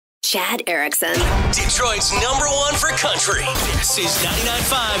Chad Erickson. Detroit's #1 for country. This is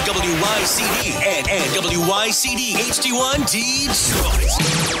 99.5 WYCD and WYCD HD1 Detroit.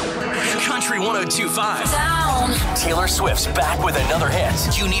 Country 102.5. Down. Taylor Swift's back with another hit.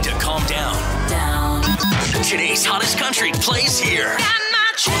 You need to calm down. Down. Today's hottest country plays here. Got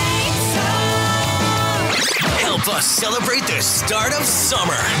my chains on. Help us celebrate the start of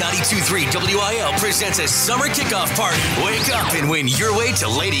summer. 92.3 WIL presents a summer kickoff party. Wake up and win your way to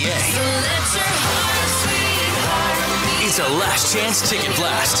Lady A. It's a last chance ticket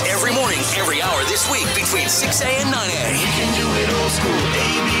blast. Every morning, every hour this week between 6 a and 9 a. We can do it old school,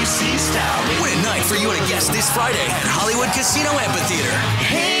 ABC style. Win a night for you and a guest this Friday at Hollywood Casino Amphitheater.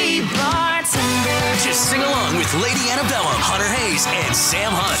 Hey, bartender. Just sing along with Lady Antebellum, Hunter Hayes, and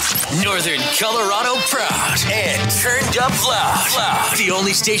Sam Hunt. Northern Colorado proud and turned up loud. The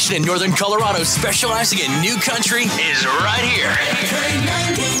only station in Northern Colorado specializing in new country is right here.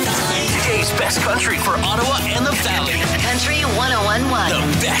 Today's best country for Ottawa and the Valley. Country 101.1. The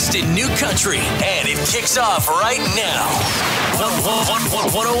best in new country. And it kicks off right now.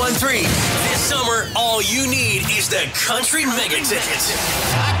 101.3. This summer, all you need is the Country Mega Ticket.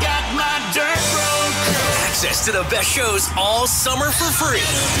 I got my dirt road girl. Access to the best shows all summer for free.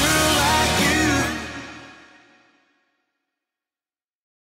 Girl like you.